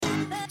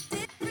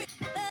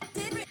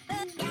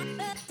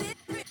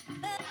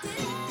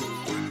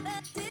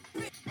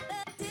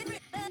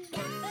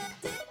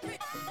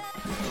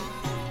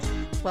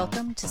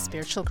Welcome to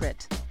Spiritual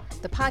Grit,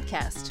 the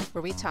podcast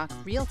where we talk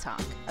real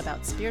talk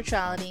about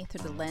spirituality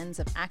through the lens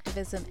of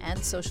activism and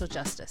social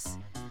justice.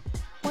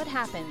 What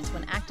happens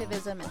when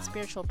activism and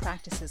spiritual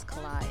practices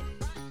collide?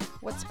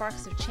 What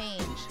sparks of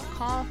change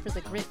call for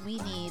the grit we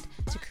need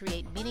to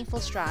create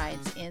meaningful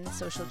strides in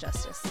social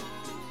justice?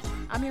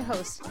 I'm your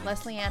host,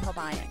 Leslie Ann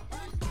Hobayan,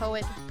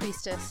 poet,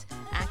 priestess,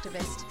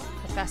 activist,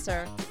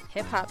 professor,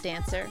 hip-hop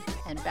dancer,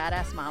 and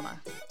badass mama.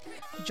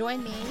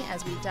 Join me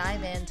as we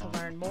dive in to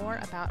learn more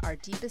about our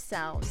deepest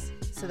selves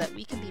so that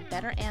we can be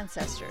better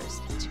ancestors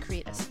to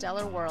create a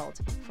stellar world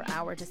for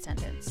our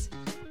descendants.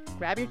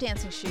 Grab your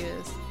dancing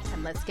shoes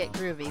and let's get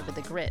groovy with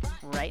the grit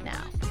right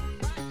now.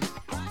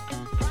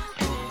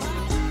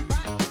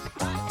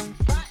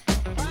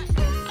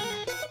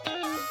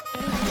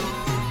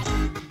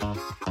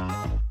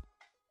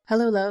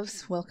 Hello,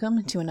 loves.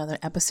 Welcome to another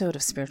episode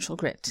of Spiritual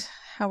Grit.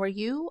 How are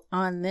you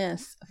on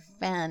this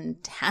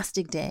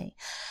fantastic day?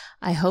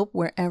 I hope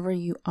wherever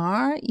you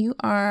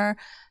are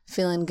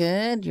feeling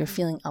good. You're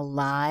feeling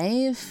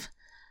alive.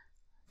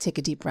 Take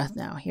a deep breath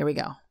now. Here we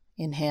go.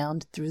 Inhale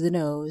through the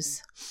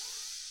nose.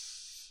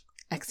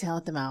 Exhale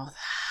at the mouth.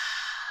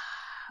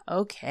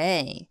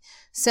 Okay.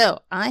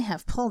 So I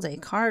have pulled a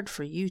card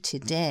for you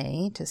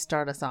today to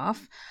start us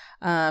off.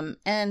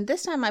 And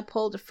this time I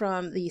pulled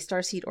from the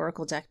Starseed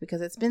Oracle deck because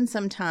it's been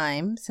some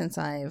time since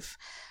I've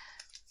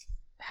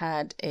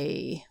had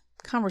a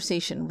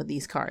conversation with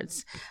these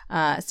cards.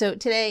 So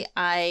today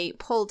I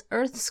pulled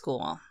Earth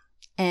School,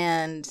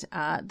 and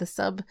the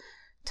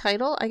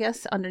subtitle, I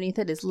guess, underneath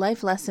it is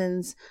Life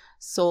Lessons,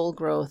 Soul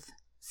Growth,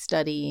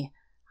 Study,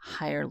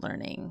 Higher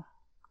Learning.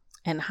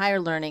 And higher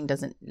learning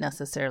doesn't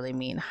necessarily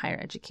mean higher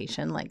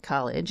education like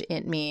college.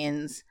 It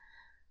means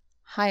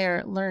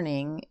higher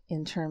learning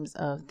in terms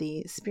of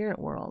the spirit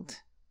world,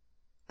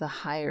 the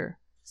higher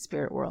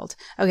spirit world.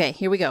 Okay,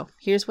 here we go.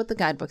 Here's what the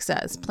guidebook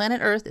says.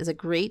 Planet Earth is a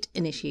great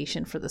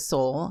initiation for the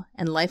soul,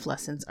 and life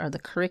lessons are the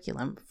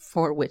curriculum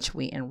for which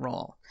we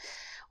enroll.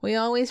 We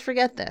always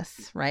forget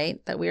this,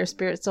 right? That we are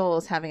spirit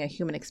souls having a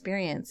human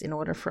experience in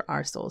order for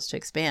our souls to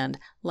expand,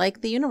 like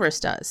the universe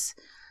does.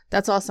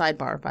 That's all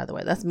sidebar, by the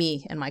way. That's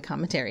me and my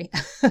commentary.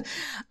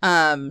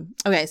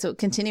 Okay, so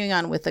continuing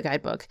on with the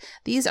guidebook.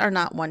 These are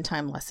not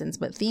one-time lessons,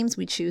 but themes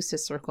we choose to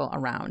circle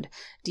around,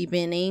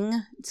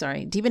 deepening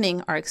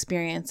our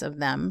experience of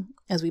them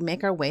as we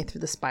make our way through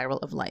the spiral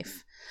of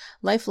life.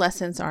 Life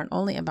lessons aren't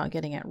only about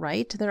getting it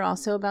right, they're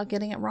also about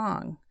getting it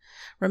wrong.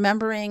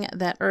 Remembering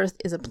that Earth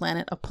is a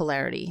planet of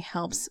polarity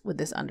helps with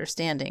this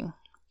understanding.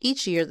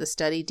 Each year, the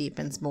study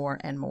deepens more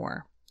and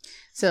more.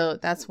 So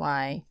that's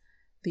why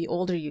the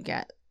older you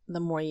get, the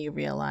more you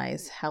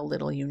realize how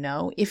little you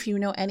know, if you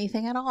know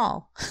anything at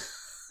all.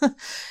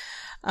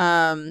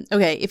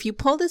 Okay, if you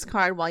pull this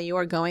card while you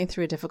are going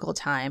through a difficult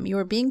time, you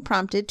are being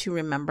prompted to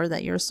remember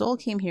that your soul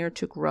came here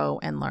to grow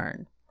and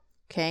learn.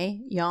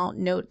 Okay, y'all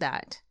note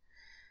that.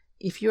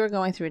 If you are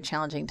going through a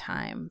challenging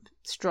time,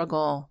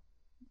 struggle,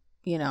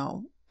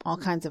 all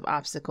kinds of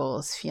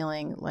obstacles,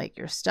 feeling like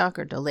you're stuck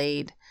or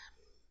delayed,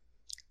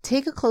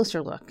 take a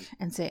closer look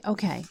and say,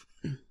 okay,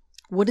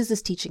 what is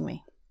this teaching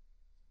me?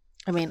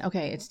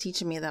 Okay, it's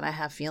teaching me that I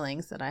have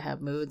feelings, that I have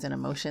moods and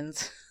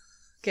emotions.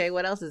 Okay,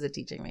 what else is it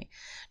teaching me?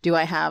 Do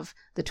I have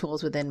the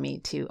tools within me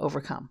to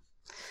overcome?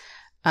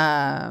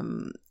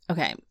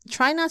 Okay,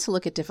 try not to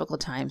look at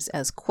difficult times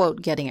as,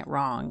 quote, getting it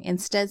wrong.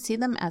 Instead, see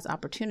them as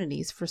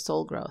opportunities for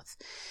soul growth.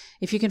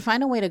 If you can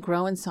find a way to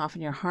grow and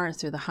soften your heart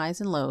through the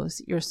highs and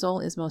lows, your soul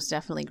is most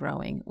definitely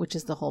growing, which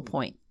is the whole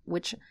point.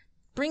 Which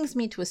brings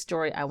me to a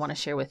story I want to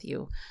share with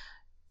you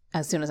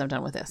as soon as I'm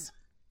done with this.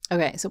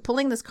 Okay, so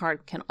pulling this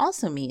card can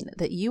also mean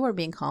that you are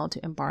being called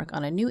to embark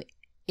on a new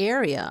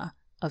area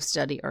of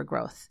study or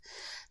growth.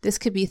 This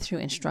could be through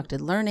instructed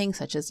learning,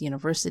 such as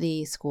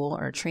university, school,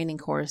 or a training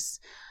course.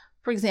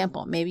 For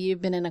example, maybe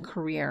you've been in a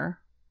career,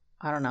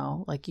 I don't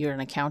know, like you're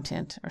an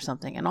accountant or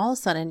something, and all of a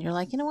sudden you're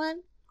like, you know what?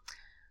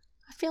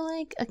 I feel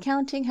like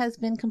accounting has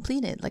been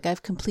completed. Like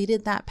I've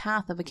completed that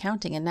path of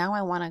accounting and now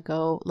I want to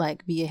go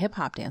be a hip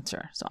hop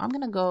dancer. So I'm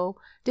going to go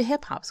to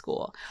hip hop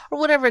school or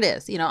whatever it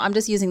is. I'm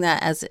just using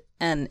that as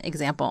an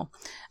example.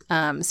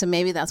 So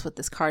maybe that's what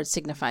this card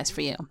signifies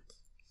for you.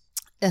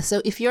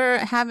 So if you're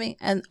having,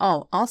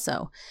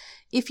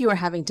 if you are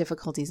having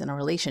difficulties in a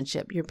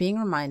relationship, you're being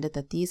reminded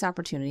that these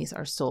opportunities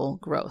are soul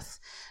growth.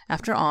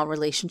 After all,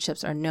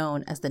 relationships are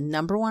known as the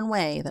number one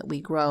way that we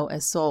grow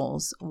as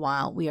souls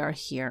while we are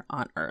here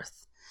on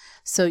Earth.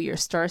 So your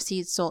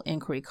Starseed Soul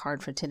Inquiry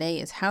card for today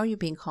is how are you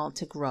being called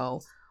to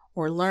grow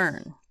or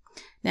learn?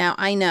 Now,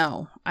 I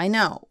know,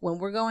 when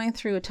we're going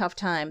through a tough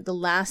time, the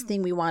last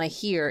thing we want to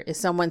hear is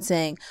someone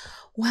saying,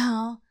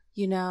 well,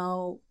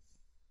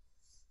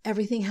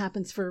 everything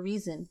happens for a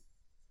reason.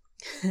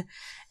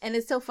 And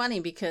it's so funny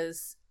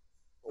because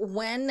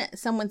when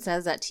someone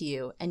says that to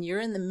you and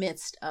you're in the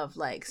midst of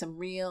some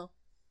real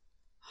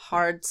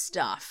hard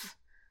stuff,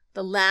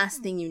 the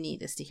last thing you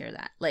need is to hear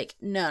that.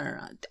 No,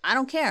 I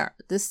don't care.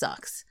 This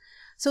sucks.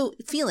 So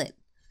feel it.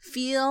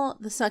 Feel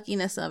the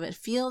suckiness of it.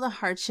 Feel the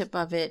hardship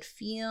of it.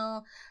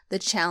 Feel the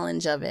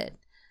challenge of it.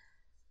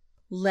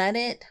 Let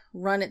it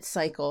run its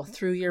cycle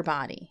through your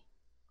body.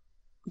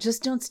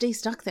 Just don't stay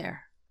stuck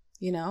there,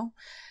 you know?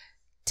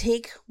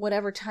 Take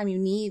whatever time you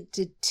need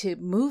to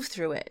move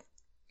through it.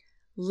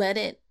 Let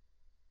it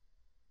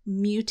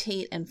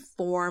mutate and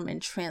form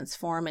and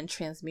transform and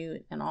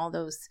transmute and all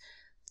those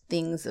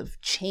things of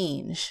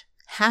change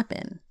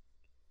happen.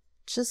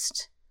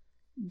 Just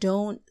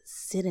don't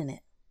sit in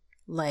it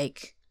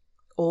like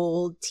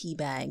old tea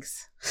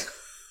bags.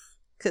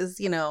 Because,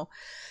 you know,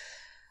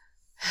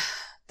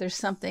 there's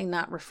something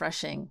not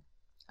refreshing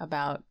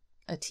about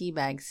a tea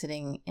bag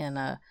sitting in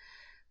a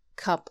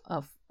cup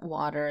of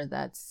water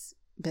that's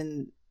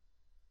been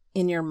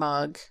in your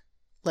mug,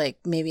 like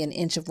maybe an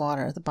inch of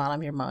water at the bottom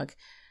of your mug.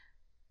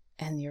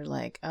 And you're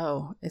like,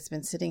 oh, it's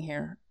been sitting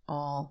here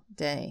all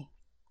day.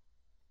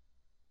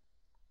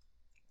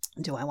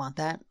 Do I want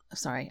that?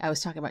 Sorry, I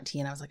was talking about tea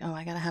and I was like, oh,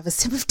 I gotta have a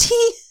sip of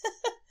tea.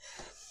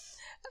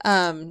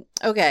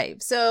 Okay,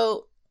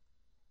 so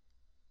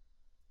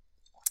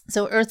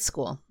Earth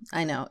School,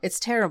 I know, it's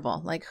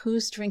terrible. Like,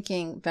 who's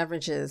drinking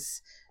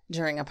beverages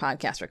during a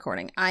podcast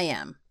recording? I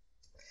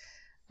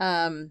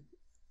am.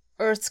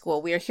 Earth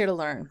School, we are here to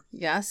learn,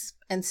 yes?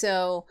 And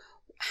so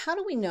how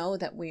do we know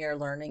that we are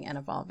learning and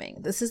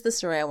evolving? This is the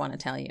story I want to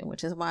tell you,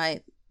 which is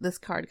why this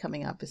card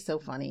coming up is so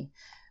funny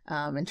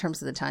in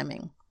terms of the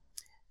timing.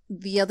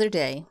 The other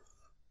day,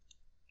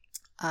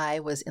 I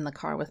was in the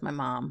car with my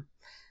mom,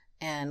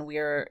 and we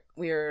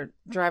were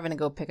driving to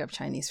go pick up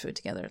Chinese food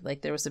together.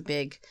 Like, there was a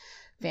big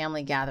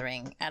family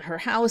gathering at her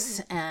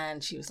house,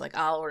 and she was like,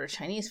 I'll order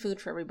Chinese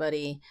food for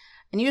everybody.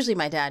 And usually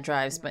my dad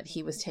drives, but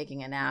he was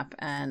taking a nap,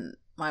 and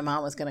my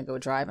mom was going to go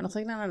drive. And I was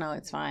like, no,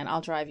 it's fine.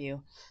 I'll drive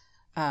you.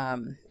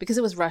 Because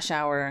it was rush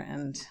hour,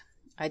 and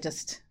I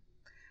just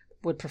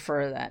would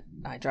prefer that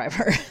I drive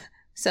her.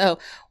 So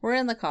we're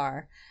in the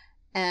car,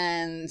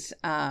 and,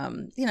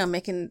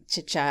 making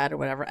chit chat or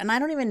whatever. And I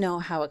don't even know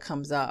how it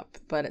comes up,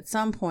 but at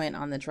some point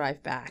on the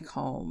drive back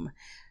home,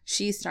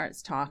 she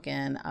starts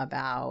talking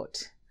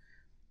about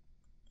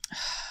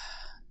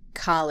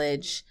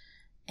college.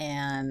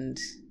 And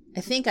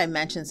I think I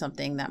mentioned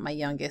something that my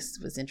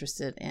youngest was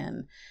interested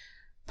in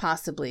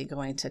possibly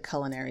going to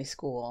culinary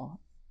school,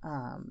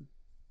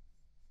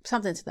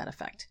 something to that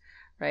effect.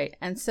 Right.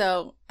 And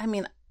so, I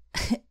mean,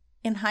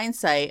 in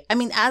hindsight,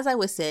 as I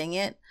was saying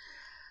it,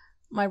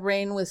 my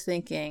brain was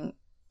thinking,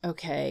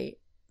 okay,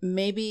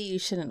 maybe you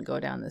shouldn't go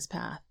down this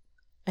path.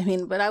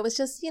 But I was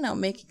just,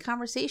 making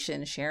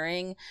conversation,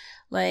 sharing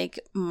like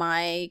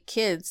my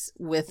kids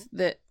with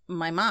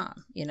my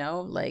mom,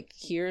 like,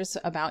 here's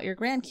about your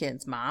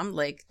grandkids, mom.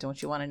 Like, don't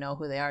you want to know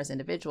who they are as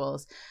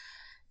individuals?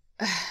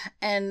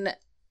 And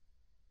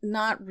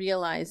not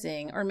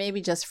realizing, or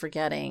maybe just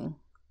forgetting,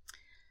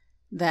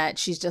 that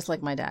she's just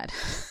like my dad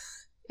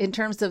in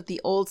terms of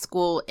the old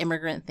school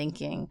immigrant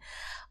thinking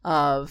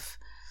of,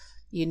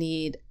 you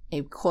need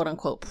a quote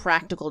unquote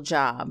practical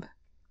job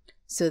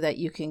so that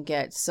you can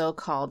get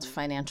so-called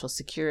financial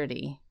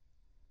security.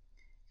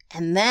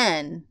 And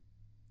then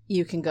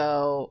you can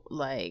go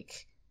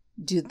like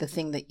do the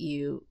thing that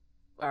you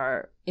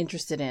are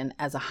interested in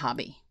as a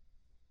hobby,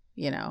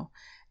 And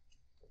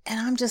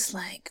I'm just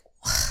like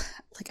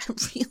I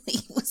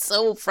really was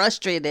so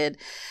frustrated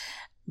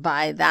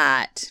by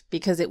that,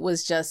 because it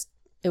was a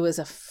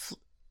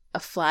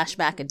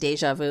flashback, a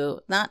deja vu,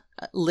 not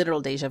a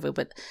literal deja vu,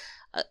 but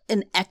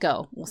an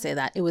echo. We'll say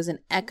that. It was an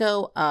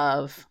echo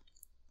of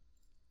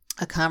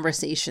a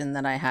conversation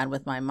that I had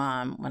with my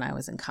mom when I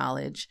was in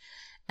college.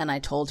 And I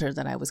told her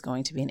that I was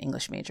going to be an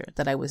English major,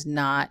 that I was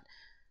not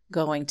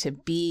going to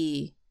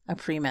be a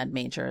pre-med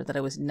major, that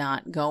I was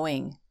not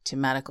going to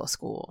medical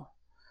school.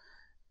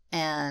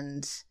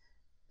 And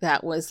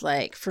that was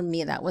like, for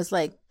me, that was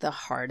like the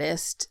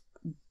hardest,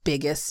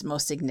 biggest,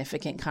 most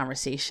significant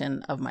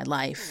conversation of my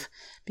life,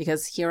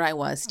 because here I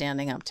was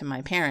standing up to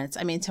my parents,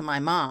 to my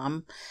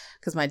mom,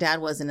 because my dad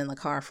wasn't in the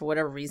car for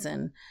whatever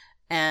reason,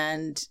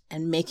 and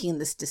making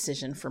this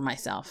decision for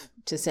myself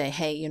to say,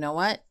 hey, you know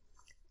what?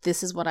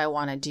 This is what I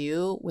want to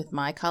do with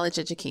my college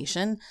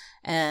education.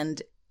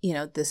 And,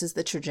 this is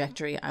the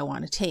trajectory I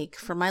want to take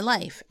for my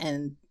life.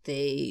 And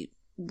they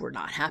were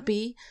not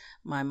happy.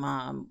 My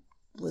mom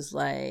was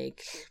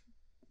like,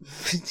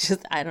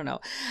 I don't know.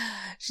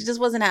 She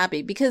just wasn't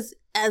happy, because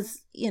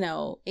as,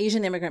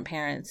 Asian immigrant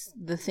parents,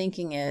 the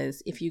thinking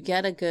is, if you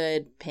get a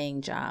good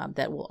paying job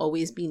that will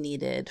always be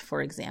needed,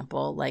 for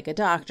example, like a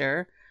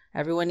doctor,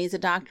 everyone needs a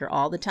doctor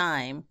all the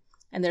time.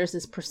 And there's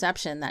this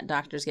perception that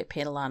doctors get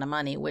paid a lot of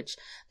money, which,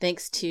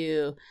 thanks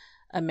to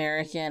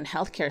American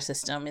healthcare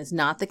system, is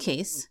not the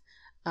case.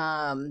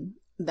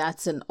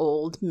 That's an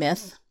old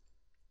myth.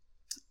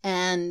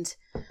 And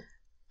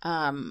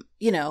then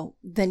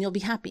you'll be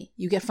happy.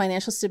 You get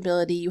financial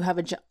stability. You have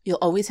a job. You'll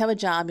always have a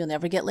job. You'll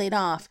never get laid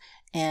off.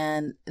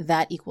 And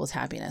that equals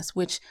happiness,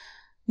 which,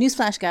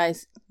 newsflash,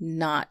 guys,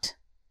 not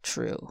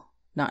true.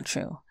 Not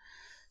true.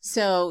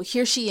 So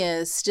here she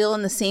is, still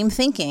in the same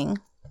thinking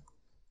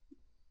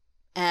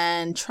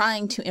and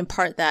trying to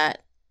impart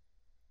that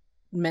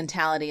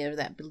mentality or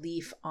that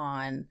belief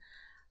on,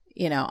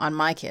 on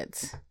my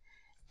kids.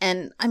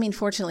 And I mean,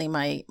 fortunately,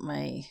 my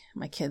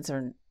kids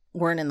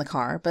weren't in the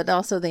car, but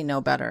also they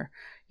know better,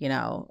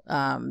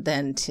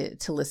 than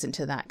to listen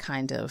to that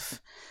kind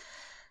of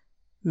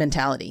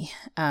mentality.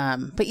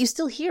 But you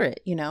still hear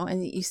it,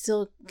 and you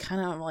still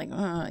kind of like,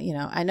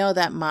 I know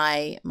that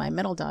my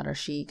middle daughter,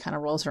 she kind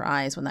of rolls her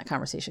eyes when that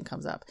conversation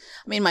comes up.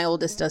 I mean, my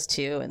oldest does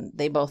too, and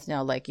they both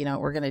know, like,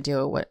 we're going to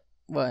do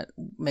what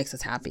makes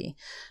us happy.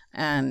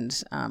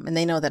 And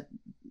they know that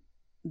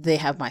they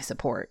have my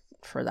support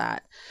for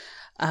that.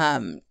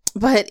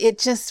 But it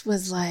just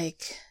was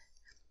like,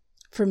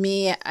 for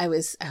me, I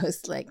was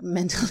like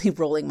mentally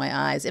rolling my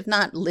eyes, if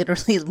not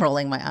literally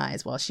rolling my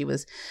eyes while she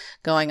was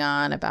going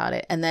on about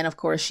it. And then, of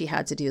course, she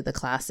had to do the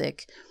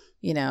classic,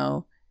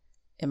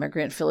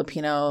 immigrant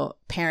Filipino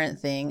parent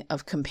thing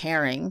of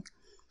comparing,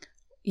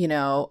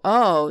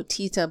 oh,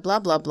 Tita blah,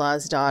 blah,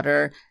 blah's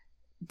daughter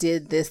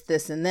did this,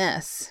 this, and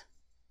this.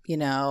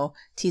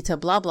 Tita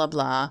blah, blah,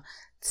 blah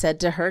said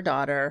to her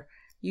daughter,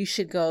 you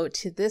should go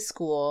to this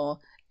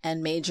school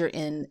and major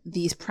in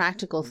these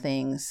practical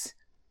things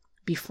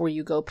before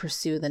you go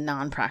pursue the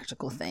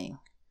non-practical thing.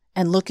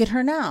 And look at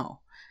her now.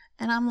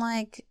 And I'm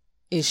like,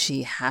 is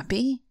she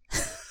happy?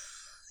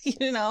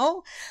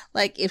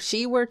 Like, if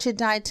she were to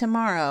die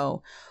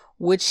tomorrow,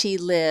 would she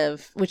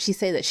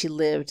say that she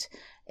lived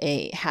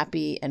a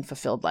happy and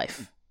fulfilled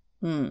life?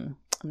 I'm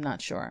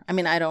not sure. I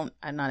mean,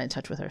 I'm not in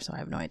touch with her, so I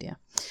have no idea.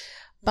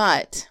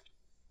 But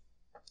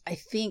I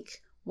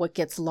think what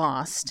gets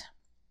lost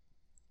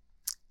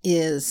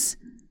is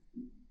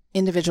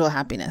individual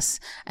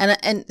happiness.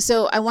 And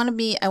so I want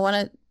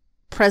to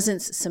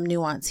presence some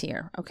nuance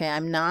here. Okay.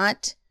 I'm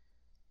not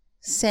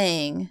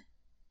subscribing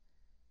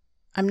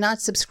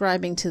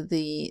to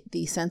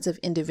the sense of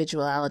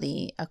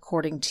individuality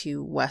according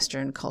to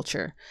Western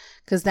culture,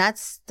 because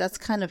that's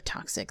kind of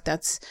toxic.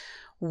 That's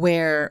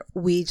where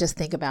we just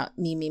think about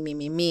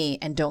me,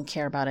 and don't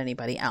care about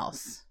anybody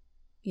else.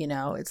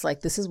 It's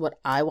like, this is what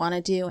I want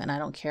to do, and I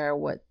don't care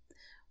what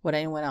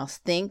anyone else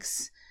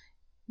thinks,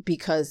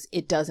 because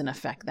it doesn't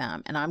affect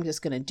them. And I'm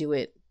just going to do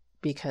it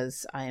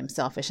because I am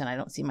selfish and I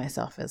don't see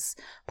myself as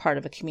part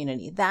of a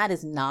community. That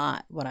is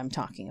not what I'm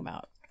talking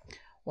about.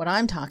 What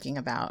I'm talking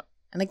about,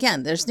 and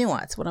again, there's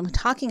nuance. What I'm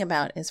talking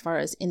about as far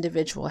as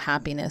individual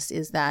happiness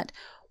is that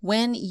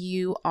when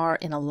you are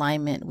in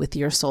alignment with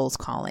your soul's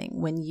calling,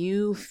 when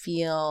you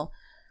feel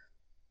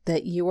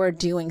that you are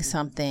doing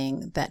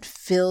something that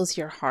fills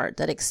your heart,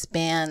 that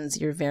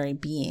expands your very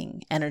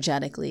being,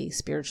 energetically,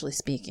 spiritually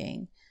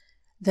speaking,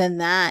 then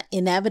that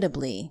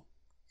inevitably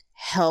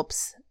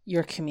helps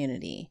your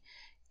community.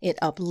 It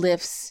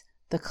uplifts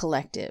the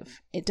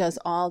collective. It does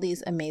all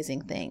these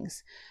amazing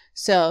things.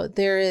 So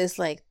there is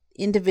like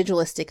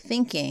individualistic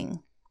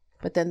thinking,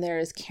 but then there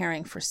is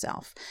caring for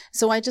self.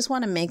 So I just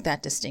want to make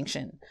that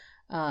distinction.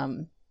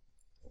 And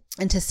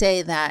to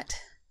say that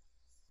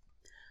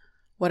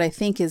what I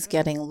think is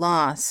getting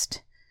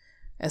lost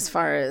as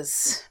far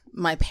as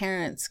my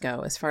parents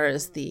go, as far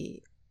as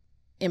the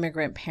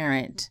immigrant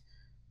parent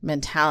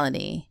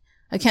mentality.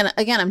 Again,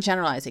 I'm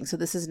generalizing, so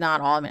this is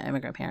not all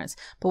immigrant parents.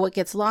 But what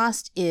gets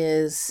lost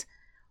is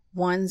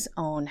one's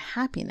own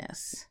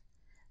happiness.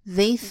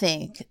 They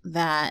think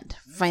that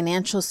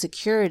financial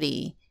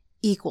security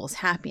equals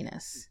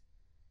happiness.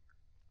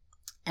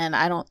 And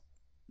I don't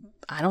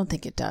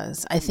think it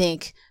does. I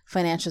think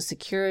financial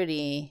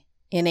security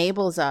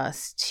enables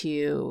us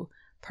to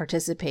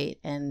participate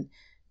and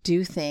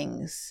do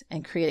things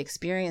and create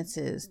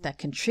experiences that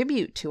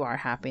contribute to our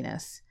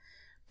happiness.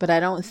 But I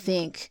don't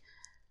think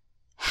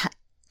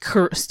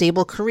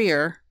stable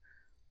career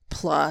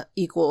plus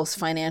equals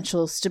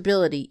financial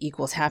stability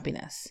equals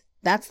happiness.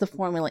 That's the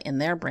formula in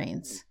their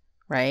brains,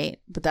 right?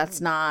 But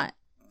it's not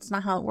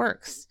how it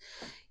works.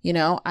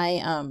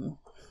 I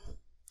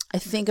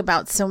think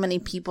about so many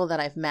people that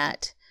I've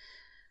met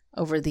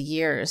over the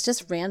years,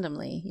 just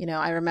randomly.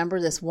 I remember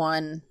this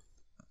one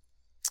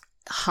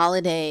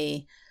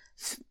holiday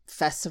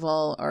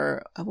festival,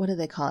 or what do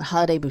they call it?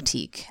 Holiday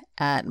boutique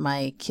at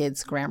my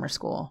kids' grammar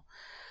school.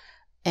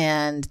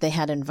 And they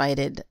had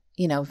invited,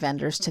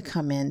 vendors to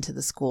come into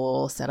the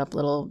school, set up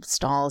little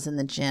stalls in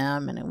the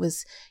gym. And it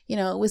was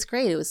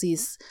great. It was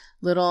these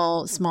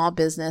little small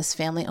business,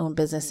 family-owned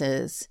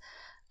businesses,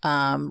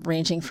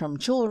 ranging from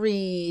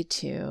jewelry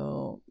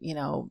to,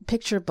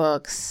 picture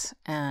books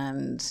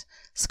and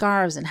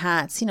scarves and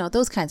hats,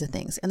 those kinds of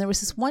things. And there was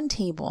this one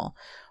table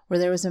where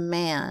there was a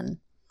man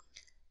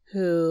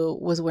who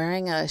was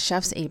wearing a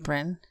chef's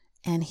apron,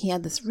 and he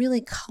had this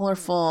really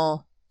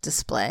colorful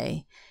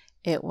display.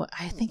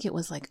 I think it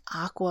was like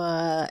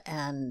aqua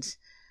and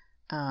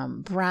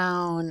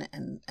brown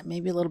and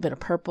maybe a little bit of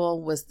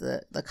purple was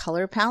the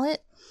color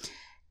palette.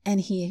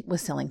 And he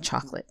was selling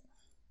chocolate.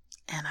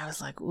 And I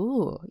was like,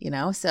 ooh,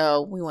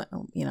 so we went,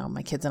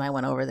 my kids and I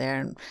went over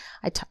there,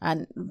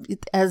 and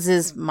as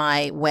is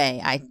my way,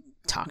 I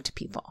talk to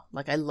people.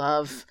 Like, I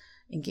love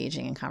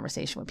engaging in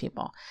conversation with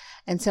people.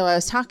 And so I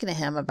was talking to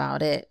him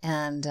about it,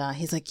 and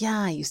he's like,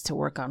 yeah, I used to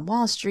work on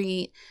Wall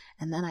Street,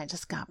 and then I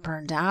just got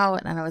burned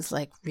out. And I was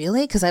like,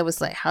 really? Because I was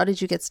like, how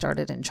did you get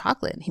started in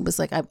chocolate? And he was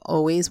like, I've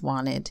always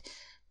wanted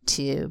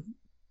to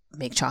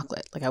make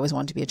chocolate. Like I always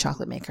wanted to be a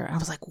chocolate maker. I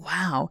was like,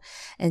 wow.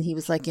 And he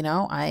was like,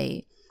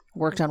 I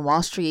worked on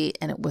Wall Street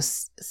and it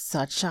was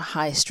such a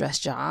high stress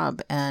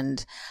job.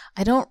 And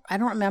I don't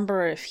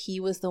remember if he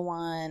was the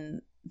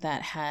one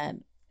that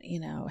had,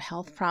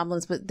 health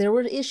problems, but there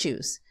were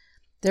issues.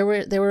 There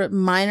were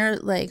minor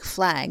like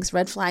flags,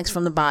 red flags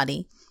from the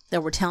body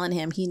that were telling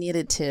him he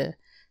needed to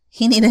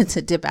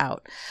dip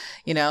out,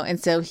 and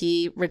so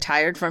he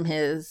retired from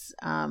his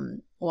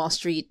Wall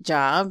Street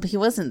job. He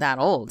wasn't that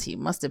old. He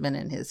must have been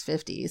in his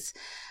 50s,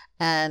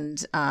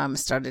 and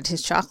started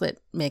his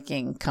chocolate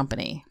making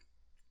company.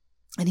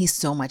 And he's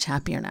so much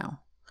happier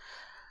now.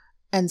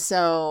 And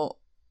so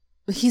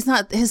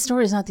his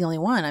story is not the only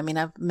one. I mean,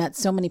 I've met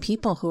so many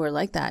people who are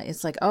like that.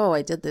 It's like, oh,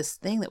 I did this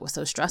thing that was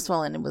so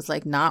stressful and it was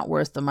like not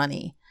worth the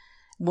money.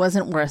 It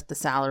wasn't worth the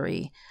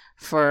salary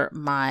for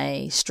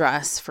my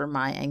stress, for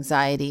my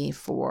anxiety,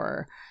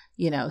 for,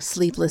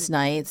 sleepless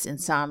nights,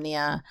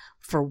 insomnia,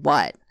 for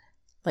what?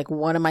 Like,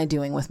 what am I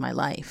doing with my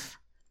life?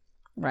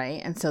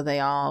 Right. And so they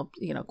all,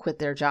 quit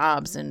their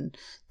jobs and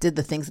did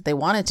the things that they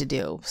wanted to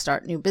do,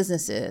 start new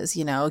businesses,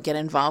 get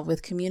involved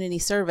with community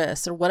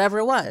service or whatever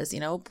it was,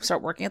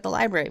 start working at the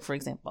library, for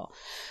example.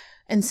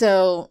 And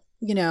so,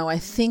 I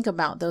think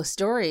about those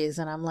stories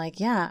and I'm like,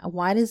 yeah,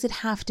 why does it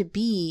have to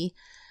be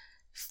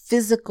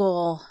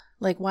physical?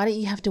 Like, why do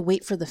you have to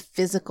wait for the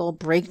physical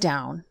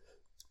breakdown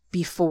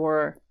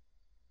before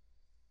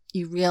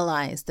you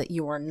realize that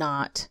you are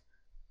not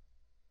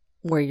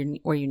where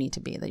you need to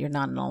be, that you're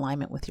not in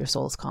alignment with your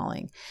soul's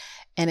calling?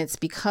 And it's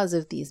because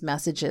of these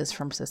messages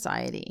from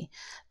society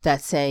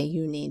that say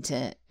you need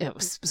to,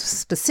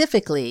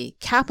 specifically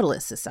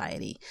capitalist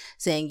society,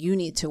 saying you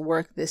need to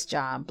work this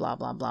job, blah,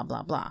 blah, blah,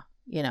 blah, blah,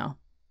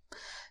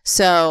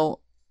 So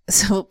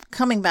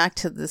coming back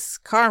to this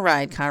car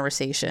ride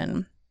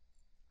conversation,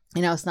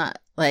 it's not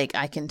like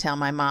I can tell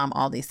my mom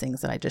all these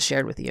things that I just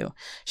shared with you.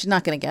 She's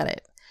not going to get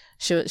it.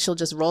 She'll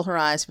just roll her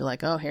eyes, be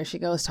like, oh, here she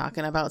goes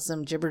talking about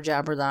some jibber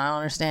jabber that I don't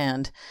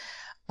understand.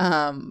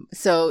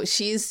 So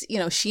she's,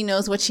 she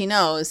knows what she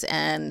knows,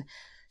 and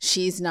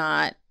she's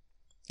not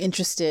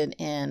interested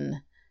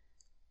in,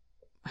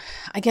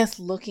 I guess,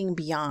 looking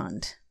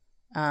beyond.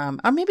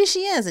 Or maybe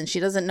she is and she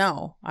doesn't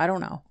know. I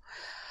don't know.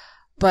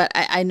 But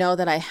I know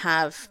that I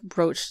have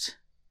broached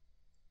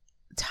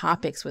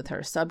topics with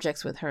her,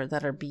 subjects with her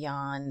that are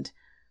beyond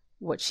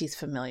what she's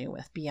familiar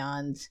with,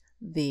 beyond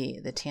the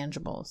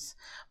tangibles.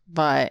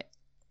 But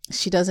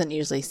she doesn't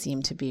usually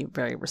seem to be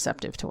very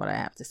receptive to what I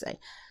have to say.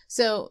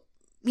 So,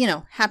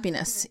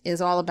 happiness is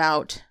all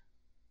about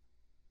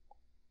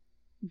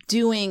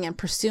doing and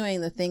pursuing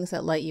the things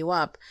that light you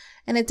up.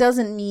 And it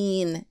doesn't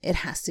mean it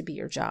has to be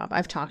your job.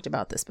 I've talked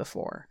about this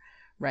before,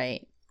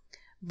 right?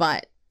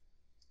 But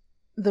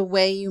the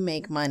way you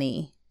make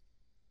money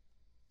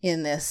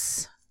in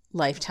this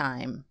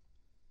lifetime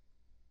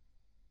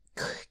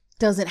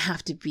doesn't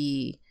have to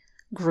be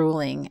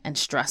grueling and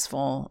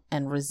stressful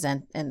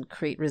and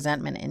create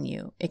resentment in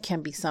you. It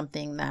can be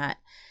something that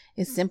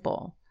is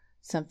simple,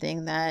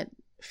 something that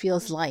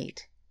feels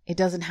light. It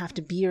doesn't have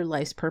to be your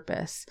life's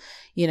purpose.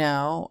 In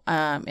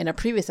a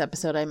previous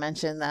episode, I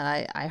mentioned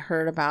that I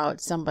heard about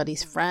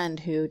somebody's friend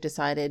who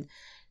decided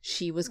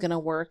she was going to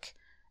work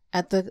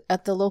at the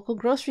local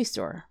grocery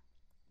store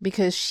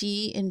because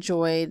she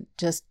enjoyed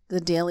just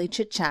the daily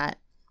chit chat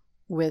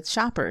with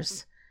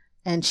shoppers.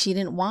 And she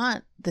didn't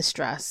want the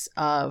stress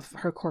of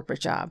her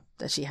corporate job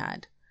that she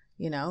had.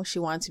 She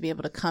wanted to be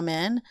able to come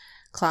in,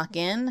 clock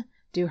in,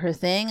 do her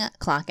thing,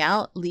 clock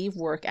out, leave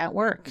work at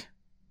work.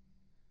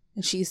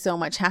 And she's so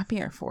much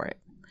happier for it.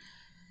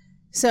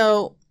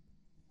 So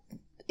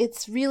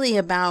it's really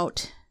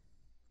about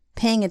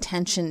paying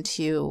attention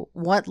to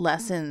what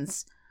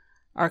lessons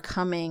are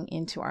coming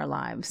into our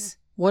lives.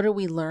 What are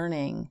we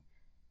learning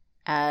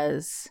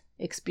as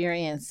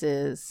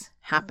experiences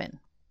happen?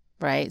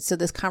 Right? So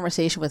this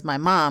conversation with my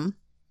mom,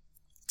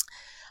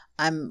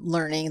 I'm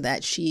learning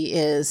that she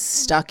is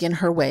stuck in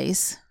her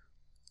ways.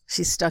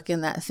 She's stuck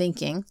in that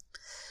thinking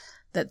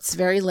that's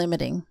very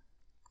limiting.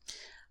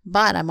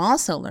 But I'm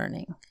also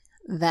learning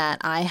that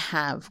I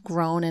have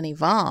grown and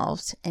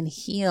evolved and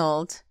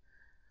healed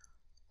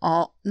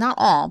not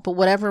all, but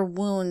whatever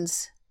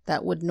wounds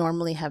that would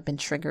normally have been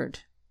triggered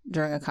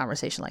during a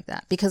conversation like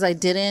that, because I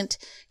didn't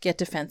get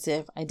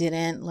defensive. I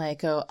didn't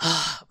go,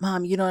 oh,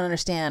 Mom, you don't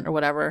understand or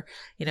whatever.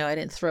 I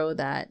didn't throw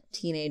that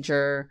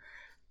teenager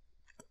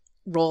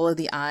roll of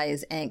the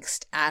eyes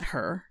angst at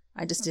her.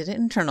 I just did it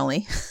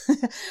internally.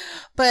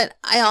 But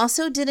I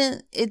also it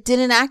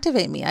didn't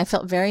activate me. I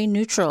felt very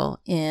neutral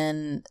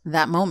in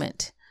that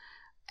moment.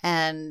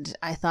 And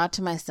I thought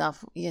to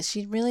myself, yeah,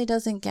 she really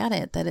doesn't get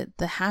it, that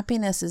the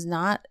happiness is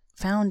not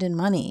found in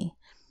money.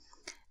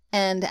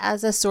 And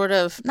as a sort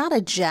of, not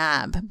a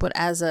jab, but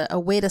as a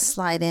way to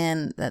slide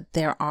in that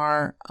there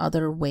are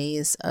other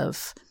ways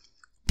of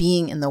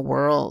being in the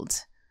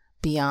world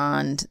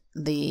beyond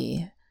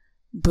the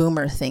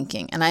boomer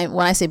thinking. And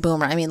when I say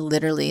boomer, I mean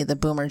literally the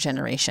boomer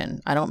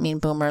generation. I don't mean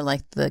boomer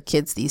like the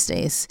kids these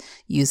days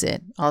use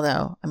it.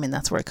 Although, I mean,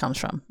 that's where it comes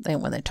from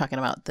when they're talking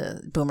about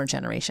the boomer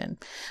generation.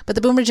 But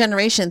the boomer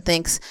generation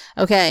thinks,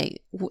 okay,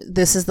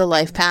 this is the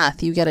life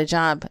path. You get a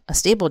job, a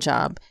stable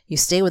job. You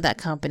stay with that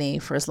company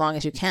for as long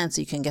as you can so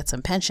you can get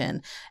some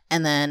pension.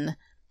 And then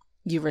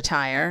you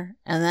retire.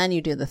 And then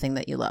you do the thing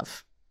that you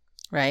love.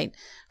 Right?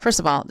 First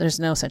of all,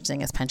 there's no such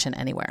thing as pension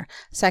anywhere.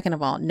 Second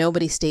of all,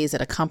 nobody stays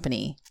at a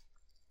company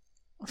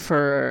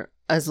for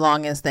as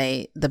long as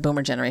the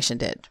boomer generation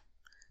did.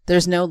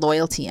 There's no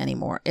loyalty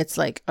anymore. It's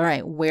like, all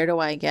right, where do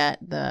I get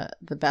the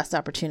best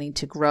opportunity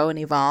to grow and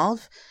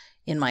evolve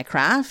in my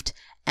craft?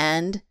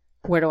 And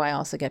where do I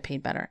also get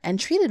paid better and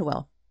treated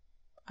well?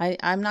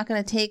 I'm not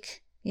going to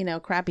take,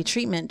 crappy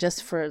treatment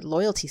just for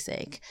loyalty's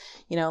sake.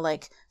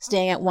 Like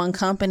staying at one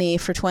company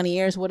for 20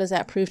 years, what does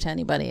that prove to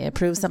anybody? It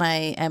proves that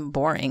I am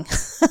boring.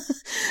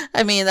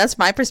 I mean, that's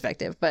my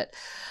perspective, but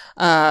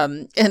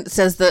and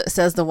says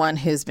the one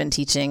who's been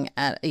teaching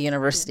at a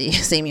university,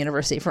 same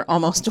university for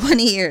almost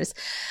 20 years.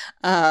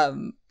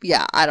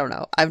 Yeah, I don't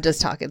know. I'm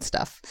just talking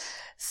stuff.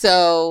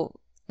 So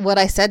what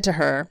I said to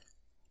her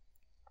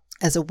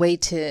as a way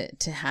to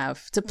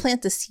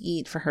plant the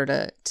seed for her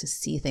to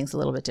see things a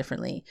little bit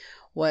differently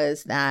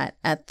was that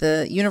at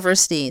the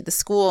university,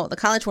 the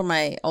college where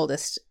my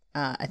oldest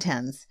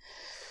attends,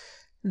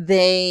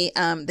 they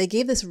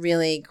gave this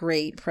really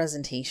great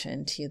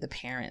presentation to the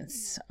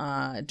parents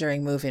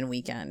during move-in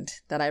weekend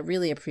that I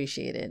really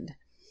appreciated.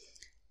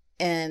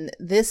 And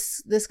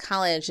this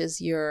college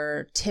is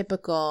your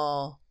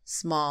typical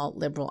small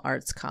liberal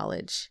arts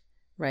college,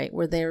 right?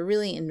 Where they're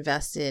really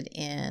invested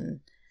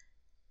in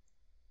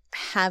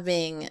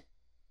having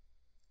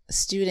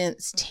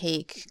students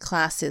take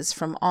classes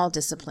from all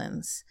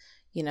disciplines.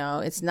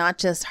 It's not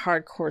just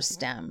hardcore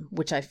STEM,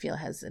 which I feel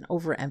has an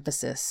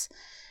overemphasis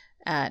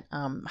at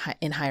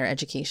in higher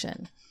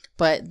education,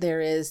 but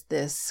there is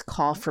this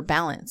call for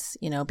balance,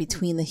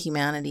 between the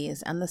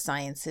humanities and the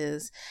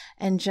sciences,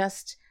 and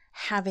just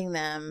having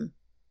them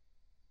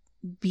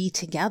be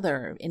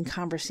together in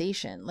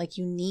conversation. Like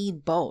you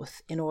need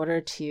both in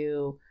order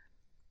to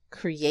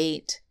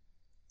create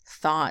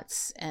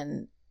thoughts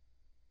and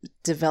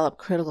develop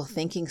critical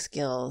thinking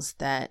skills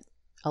that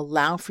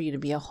allow for you to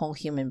be a whole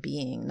human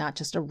being, not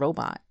just a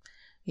robot.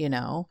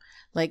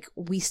 Like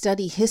we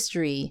study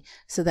history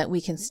so that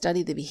we can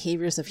study the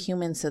behaviors of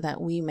humans so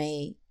that we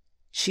may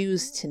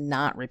choose to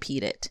not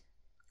repeat it.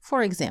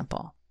 For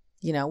example,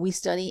 we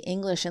study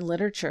English and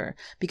literature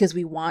because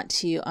we want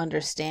to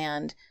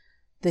understand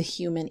the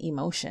human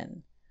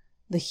emotion,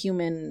 the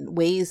human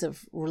ways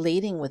of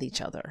relating with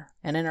each other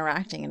and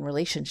interacting in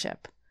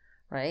relationship,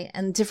 right?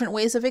 And different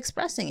ways of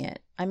expressing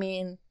it. I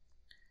mean,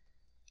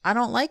 I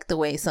don't like the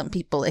way some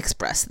people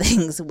express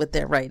things with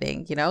their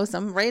writing.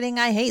 Some writing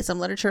I hate, some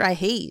literature I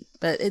hate,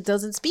 but it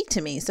doesn't speak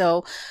to me.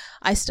 So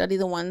I study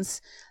the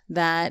ones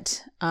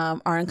that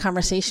are in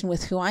conversation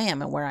with who I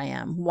am and where I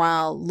am,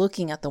 while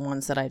looking at the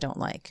ones that I don't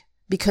like,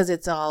 because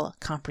it's all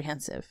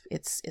comprehensive.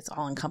 It's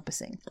all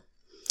encompassing.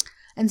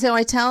 And so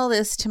I tell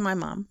this to my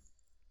mom,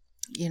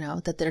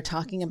 that they're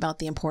talking about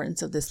the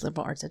importance of this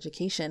liberal arts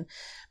education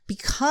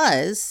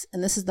because,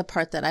 and this is the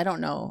part that I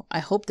don't know, I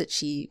hope that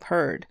she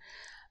heard,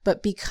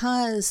 but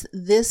because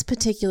this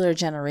particular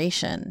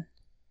generation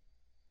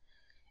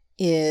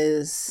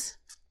is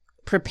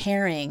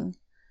preparing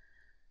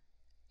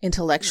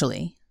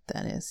intellectually,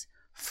 that is,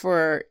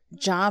 for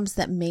jobs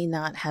that may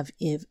not have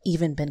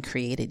even been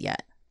created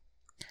yet.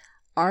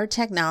 Our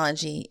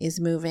technology is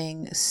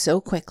moving so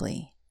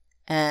quickly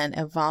and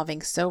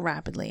evolving so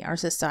rapidly. Our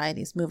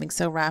society is moving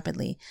so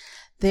rapidly.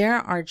 There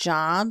are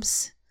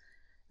jobs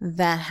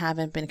that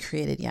haven't been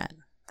created yet,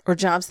 or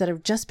jobs that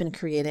have just been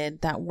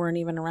created that weren't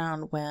even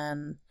around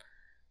when,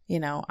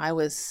 I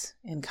was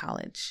in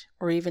college,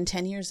 or even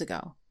 10 years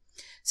ago.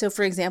 So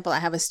for example, I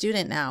have a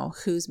student now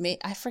who's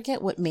I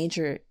forget what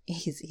major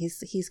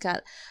he's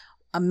got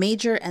a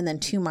major and then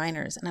 2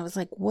 minors. And I was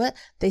like, what?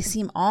 They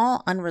seem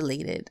all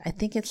unrelated. I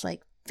think it's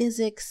like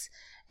physics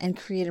and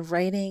creative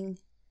writing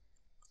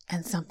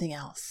and something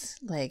else,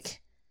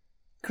 like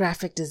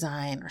graphic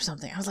design or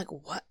something. I was like,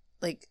 what?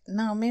 Like,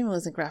 no, maybe it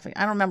wasn't graphic.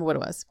 I don't remember what it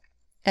was.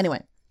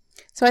 Anyway,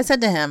 so I said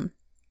to him,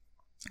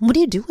 what do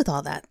you do with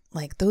all that?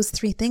 Like, those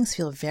 3 things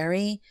feel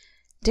very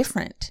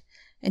different.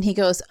 And he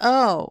goes,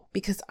 oh,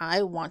 because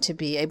I want to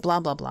be a blah,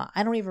 blah, blah.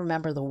 I don't even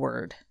remember the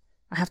word.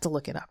 I have to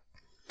look it up.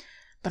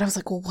 But I was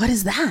like, well, what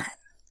is that?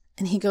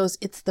 And he goes,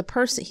 it's the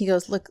person. He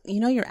goes, look,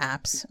 your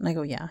apps? And I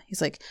go, yeah.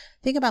 He's like,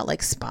 think about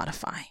like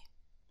Spotify.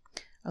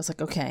 I was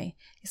like, okay.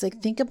 He's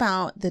like, think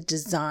about the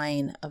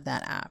design of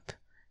that app.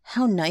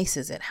 How nice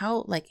is it?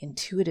 How like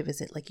intuitive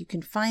is it? Like you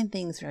can find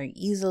things very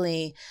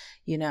easily.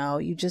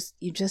 You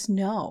just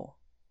know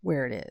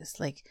where it is.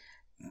 Like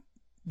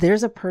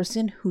there's a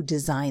person who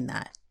designed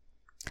that.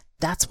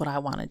 That's what I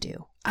want to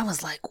do. I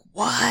was like,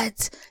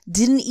 what?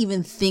 Didn't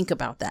even think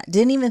about that.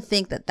 Didn't even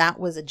think that that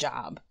was a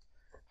job.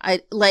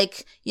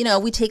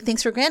 We take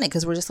things for granted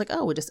because we're just like,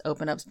 oh, we'll just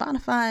open up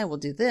Spotify. We'll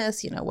do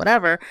this,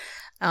 whatever.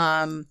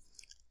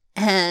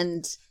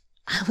 And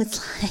I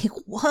was like,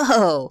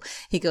 whoa.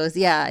 He goes,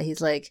 yeah.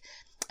 He's like,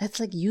 it's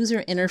like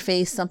user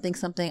interface,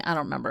 something. I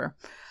don't remember.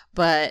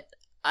 But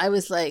I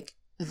was like,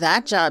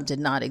 that job did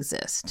not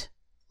exist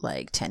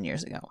like 10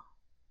 years ago.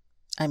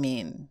 I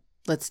mean,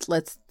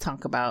 let's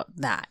talk about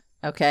that.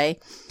 Okay.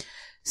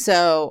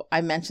 So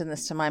I mentioned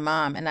this to my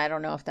mom, and I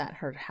don't know if that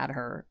had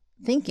her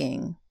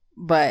thinking,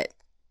 but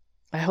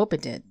I hope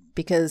it did,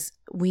 because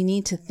we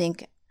need to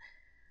think,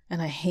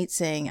 and I hate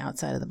saying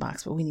outside of the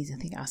box, but we need to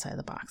think outside of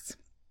the box.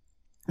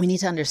 We need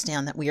to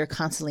understand that we are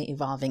constantly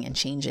evolving and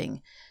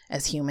changing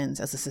as humans,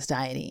 as a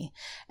society.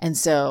 And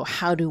so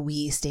how do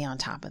we stay on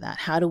top of that?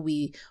 How do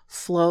we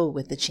flow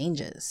with the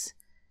changes?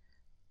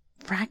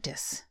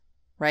 Practice,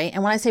 right?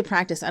 And when I say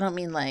practice, I don't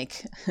mean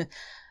like,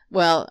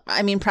 well,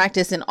 I mean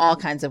practice in all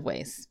kinds of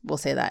ways. We'll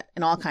say that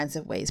in all kinds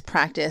of ways.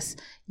 Practice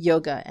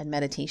yoga and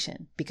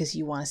meditation because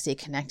you want to stay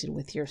connected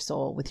with your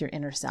soul, with your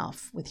inner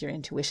self, with your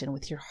intuition,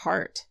 with your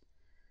heart,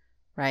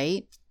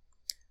 right?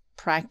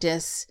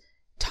 Practice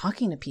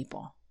talking to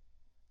people,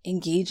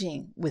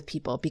 engaging with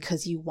people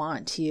because you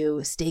want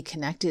to stay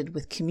connected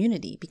with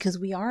community, because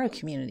we are a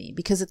community,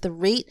 because at the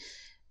rate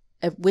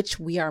at which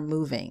we are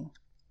moving,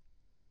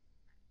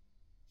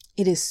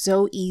 it is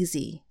so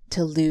easy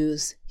to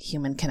lose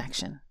human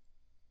connection.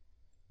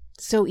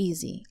 So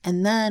easy.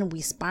 And then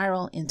we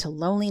spiral into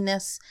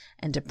loneliness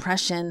and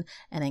depression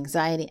and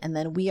anxiety, and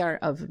then we are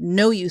of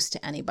no use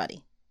to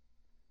anybody.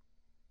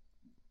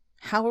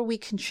 How are we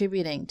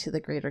contributing to the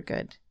greater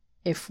good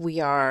if we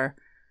are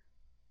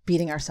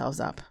beating ourselves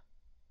up,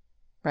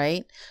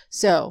 right?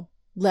 So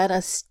let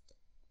us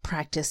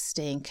practice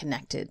staying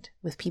connected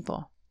with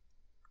people.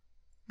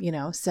 You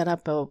know, set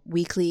up a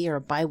weekly or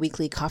a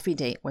bi-weekly coffee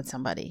date with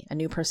somebody, a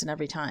new person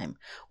every time,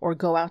 or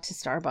go out to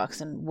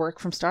Starbucks and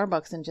work from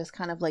Starbucks and just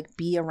kind of like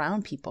be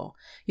around people.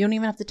 You don't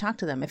even have to talk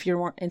to them. If you're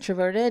more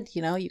introverted,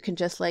 you know, you can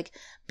just like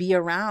be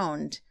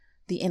around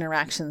the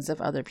interactions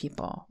of other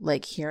people,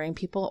 like hearing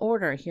people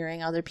order,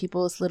 hearing other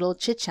people's little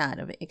chit chat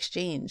of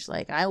exchange.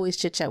 Like I always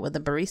chit chat with the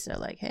barista,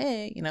 like,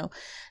 hey, you know,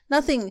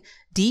 nothing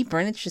deep or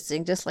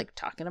interesting, just like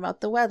talking about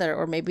the weather,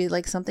 or maybe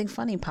like something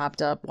funny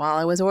popped up while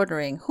I was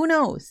ordering. Who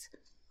knows?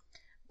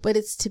 But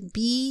it's to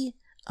be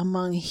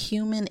among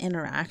human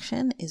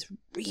interaction is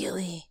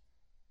really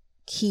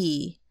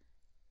key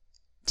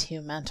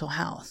to mental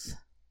health,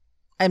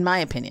 in my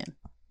opinion.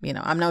 You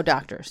know, I'm no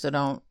doctor, so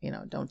don't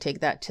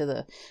take that to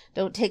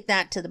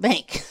the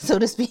bank, so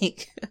to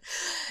speak.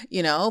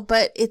 You know,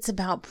 but it's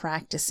about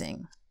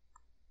practicing.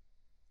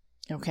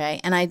 Okay.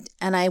 And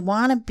I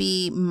want to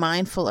be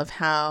mindful of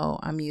how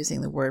I'm using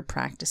the word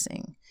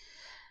practicing,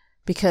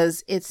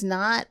 because it's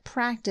not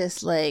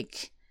practice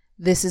like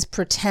this is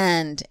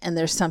pretend and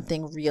there's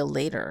something real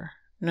later.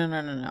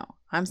 No.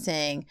 I'm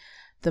saying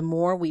the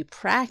more we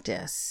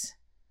practice,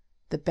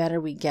 the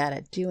better we get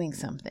at doing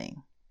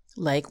something.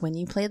 Like when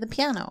you play the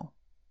piano,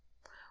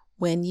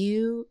 when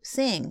you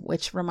sing,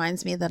 which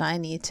reminds me that I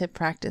need to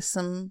practice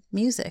some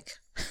music,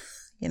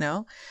 you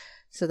know,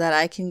 so that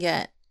I can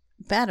get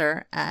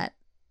better at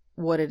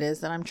what it is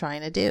that I'm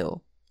trying to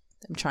do.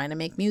 I'm trying to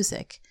make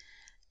music,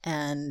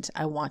 and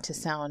I want to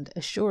sound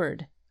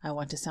assured. I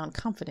want to sound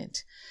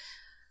confident.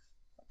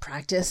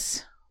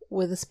 Practice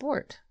with a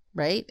sport,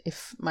 right?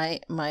 If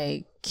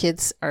my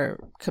kids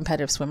are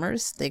competitive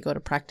swimmers, they go to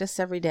practice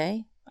every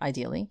day,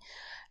 ideally.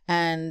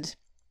 And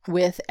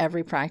with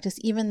every practice,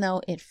 even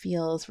though it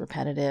feels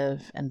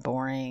repetitive and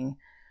boring,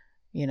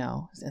 you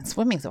know, and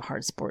swimming's a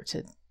hard sport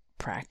to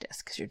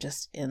practice because you're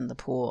just in the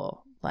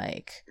pool,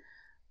 like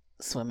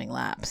swimming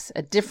laps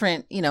at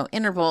different, you know,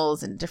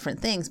 intervals and different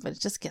things, but it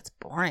just gets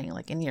boring.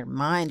 Like in your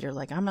mind, you're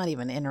like, I'm not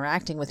even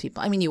interacting with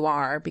people. I mean, you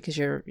are, because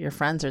your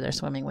friends are there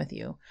swimming with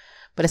you,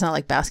 but it's not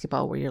like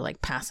basketball where you're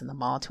like passing the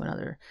ball to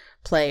another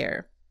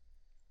player.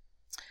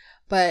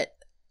 But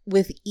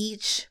with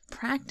each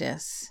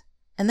practice,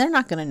 and they're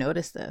not going to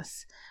notice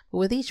this, but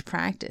with each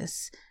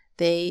practice,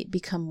 they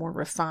become more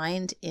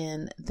refined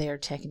in their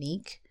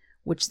technique,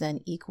 which then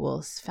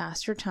equals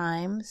faster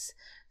times,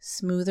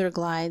 smoother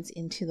glides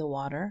into the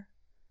water,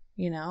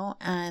 you know,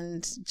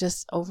 and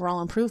just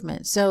overall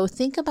improvement. So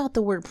think about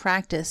the word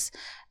practice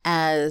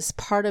as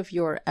part of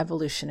your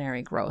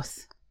evolutionary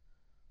growth.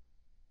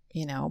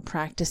 You know,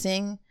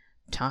 practicing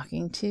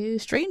talking to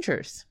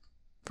strangers,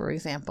 for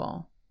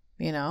example.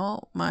 You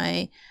know,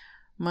 my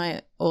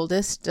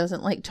oldest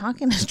doesn't like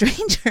talking to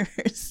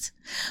strangers,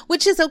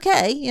 which is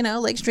okay, you know,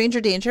 like stranger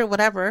danger,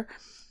 whatever.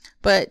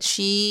 But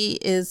she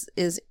is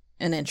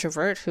an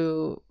introvert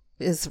who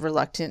is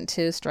reluctant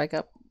to strike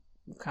up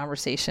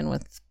conversation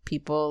with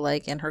people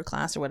like in her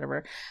class or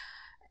whatever.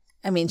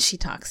 I mean, she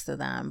talks to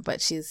them,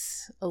 but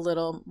she's a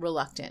little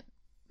reluctant,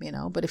 you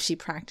know. But if she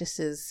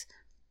practices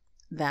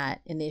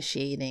that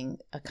initiating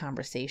a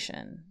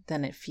conversation,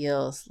 then it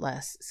feels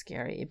less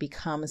scary. It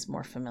becomes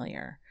more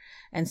familiar.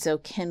 And so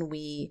can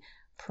we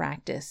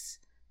practice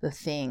the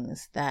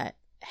things that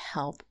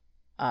help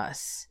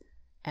us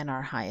and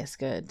our highest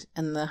good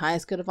and the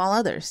highest good of all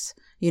others?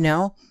 You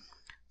know,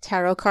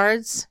 tarot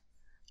cards,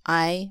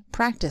 I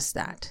practice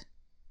that.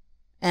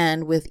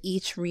 And with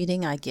each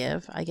reading I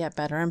give, I get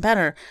better and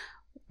better.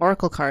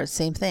 Oracle cards,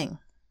 same thing.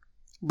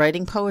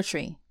 Writing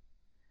poetry,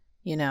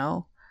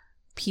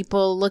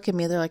 people look at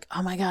me, they're like,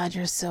 oh my God,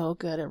 you're so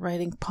good at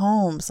writing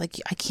poems. Like,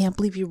 I can't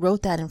believe you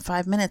wrote that in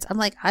 5 minutes. I'm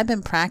like, I've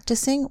been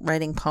practicing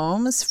writing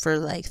poems for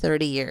like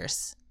 30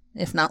 years,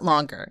 if not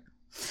longer.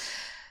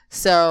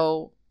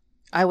 So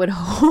I would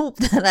hope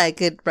that I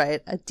could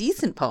write a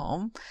decent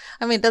poem.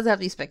 I mean, it doesn't have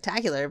to be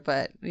spectacular,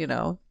 but,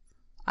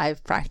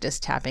 I've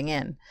practiced tapping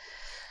in.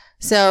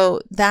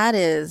 So that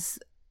is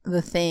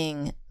the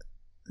thing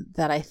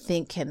that I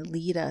think can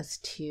lead us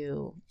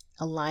to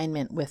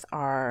alignment with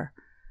our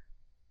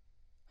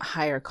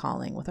higher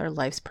calling, with our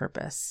life's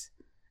purpose,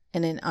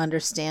 and in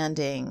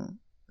understanding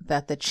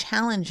that the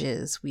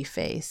challenges we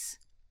face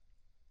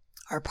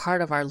are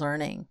part of our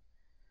learning.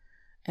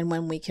 And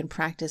when we can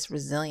practice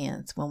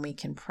resilience, when we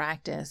can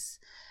practice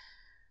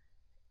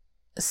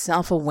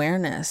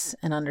self-awareness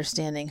and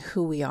understanding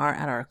who we are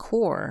at our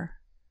core,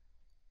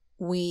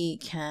 we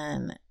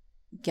can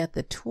get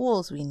the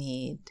tools we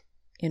need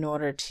in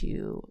order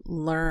to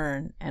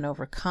learn and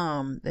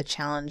overcome the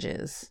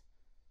challenges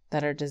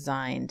that are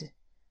designed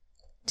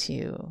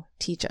to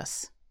teach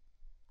us.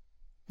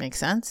 Make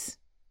sense?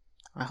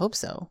 I hope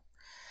so.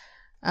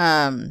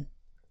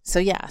 So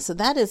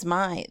that is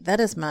my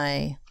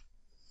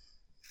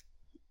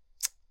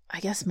I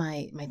guess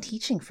my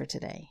teaching for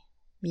today,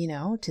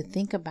 to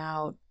think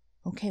about,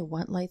 okay,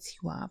 what lights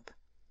you up?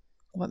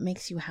 What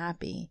makes you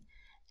happy?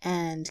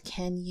 And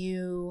can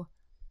you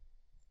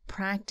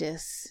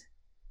practice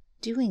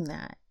doing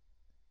that?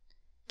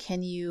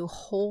 Can you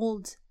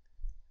hold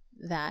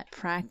that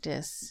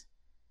practice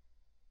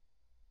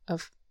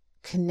of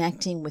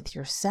connecting with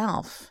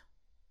yourself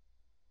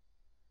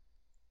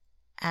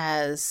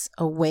as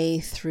a way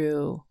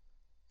through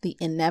the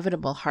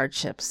inevitable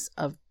hardships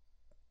of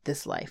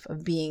this life,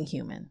 of being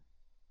human,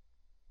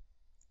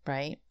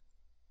 right?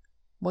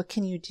 What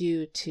can you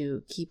do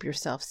to keep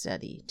yourself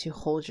steady, to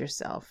hold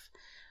yourself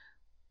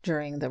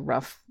during the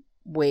rough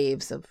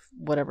waves of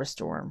whatever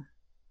storm,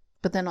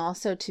 but then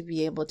also to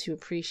be able to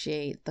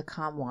appreciate the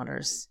calm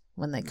waters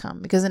when they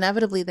come, because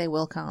inevitably they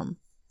will come.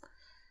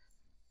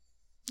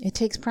 It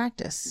takes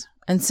practice.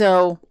 And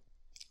so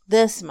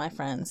this, my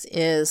friends,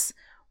 is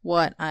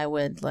what I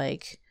would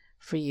like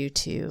for you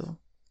to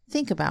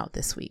think about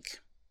this week.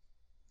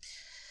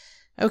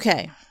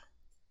 Okay,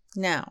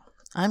 now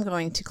I'm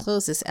going to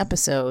close this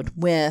episode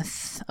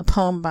with a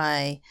poem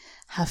by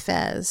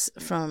Hafez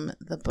from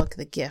the book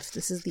The Gift.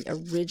 This is the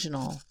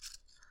original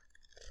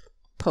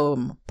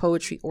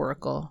poetry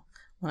oracle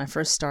when I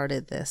first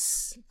started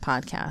this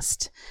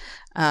podcast.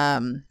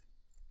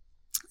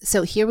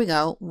 So here we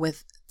go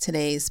with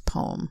today's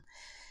poem.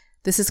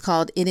 This is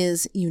called It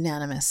Is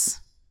Unanimous.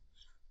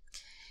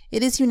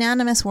 It is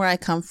unanimous where I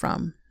come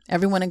from.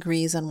 Everyone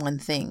agrees on one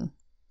thing.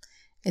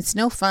 It's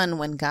no fun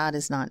when God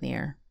is not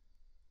near.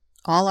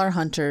 All are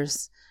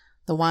hunters.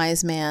 The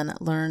wise man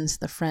learns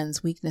the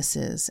friend's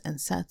weaknesses and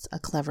sets a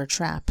clever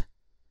trap.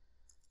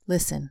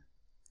 Listen,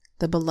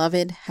 the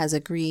beloved has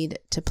agreed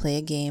to play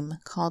a game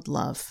called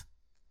love.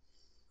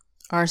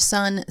 Our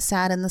sun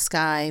sat in the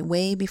sky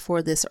way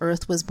before this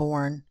earth was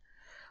born,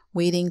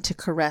 waiting to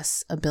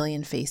caress a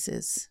billion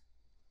faces.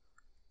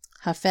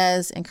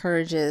 Hafez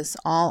encourages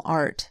all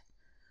art,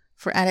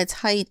 for at its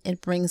height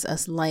it brings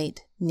us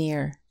light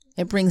near.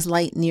 It brings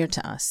light near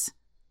to us.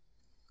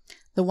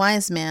 The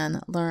wise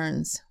man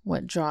learns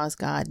what draws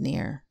God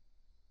near.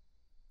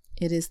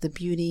 It is the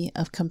beauty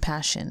of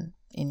compassion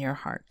in your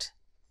heart.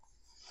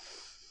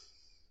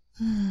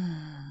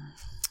 And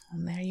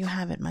there you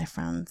have it, my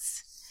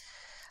friends.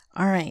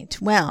 All right.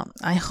 Well,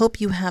 I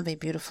hope you have a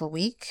beautiful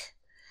week,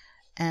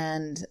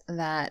 and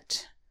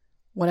that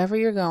whatever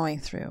you're going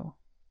through,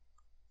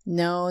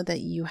 know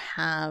that you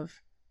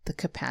have the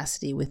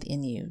capacity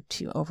within you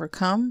to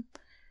overcome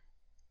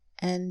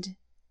and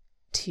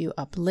to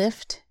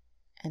uplift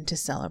and to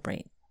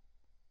celebrate.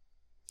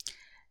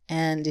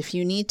 And if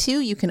you need to,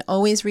 you can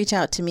always reach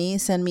out to me.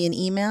 Send me an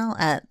email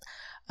at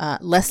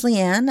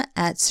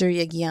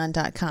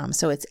leslieann@suryagian.com.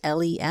 So it's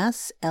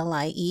LESLIEANN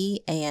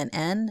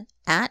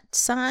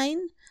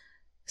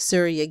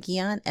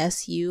 @Suryagian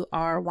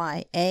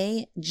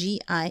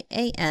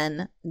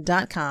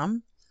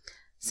SURYAGIAN.com.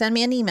 Send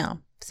me an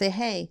email. Say,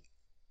 hey,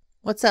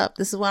 what's up?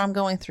 This is what I'm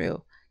going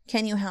through.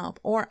 Can you help?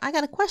 Or I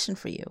got a question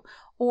for you.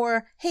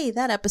 Or, hey,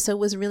 that episode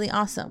was really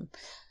awesome.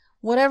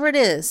 Whatever it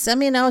is, send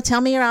me a note.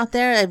 Tell me you're out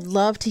there. I'd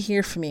love to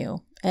hear from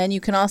you. And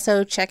you can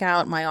also check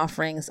out my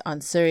offerings on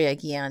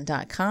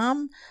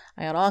suryagian.com.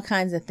 I got all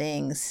kinds of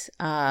things,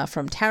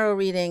 from tarot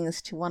readings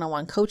to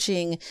one-on-one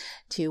coaching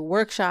to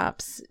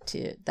workshops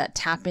that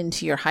tap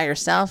into your higher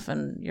self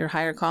and your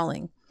higher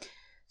calling.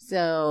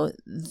 So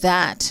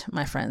that,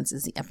 my friends,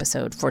 is the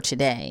episode for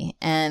today.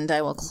 And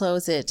I will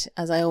close it,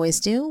 as I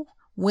always do,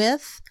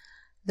 with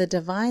the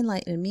divine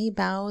light in me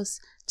bows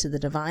to the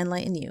divine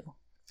light in you.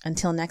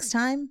 Until next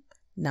time,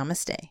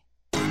 namaste.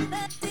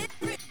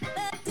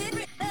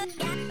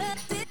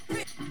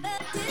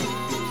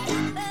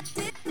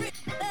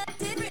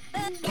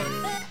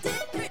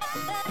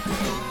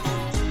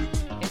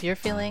 If you're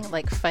feeling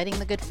like fighting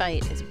the good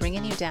fight is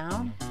bringing you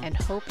down and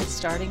hope is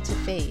starting to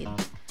fade,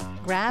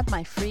 grab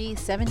my free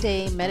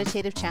 7-day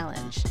meditative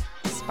challenge,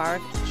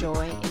 Spark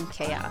Joy in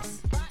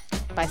Chaos,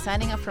 by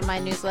signing up for my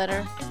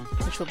newsletter,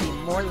 which will be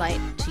more light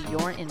to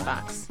your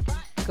inbox.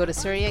 Go to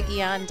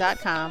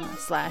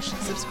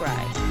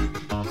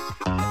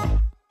suryaguian.com/subscribe.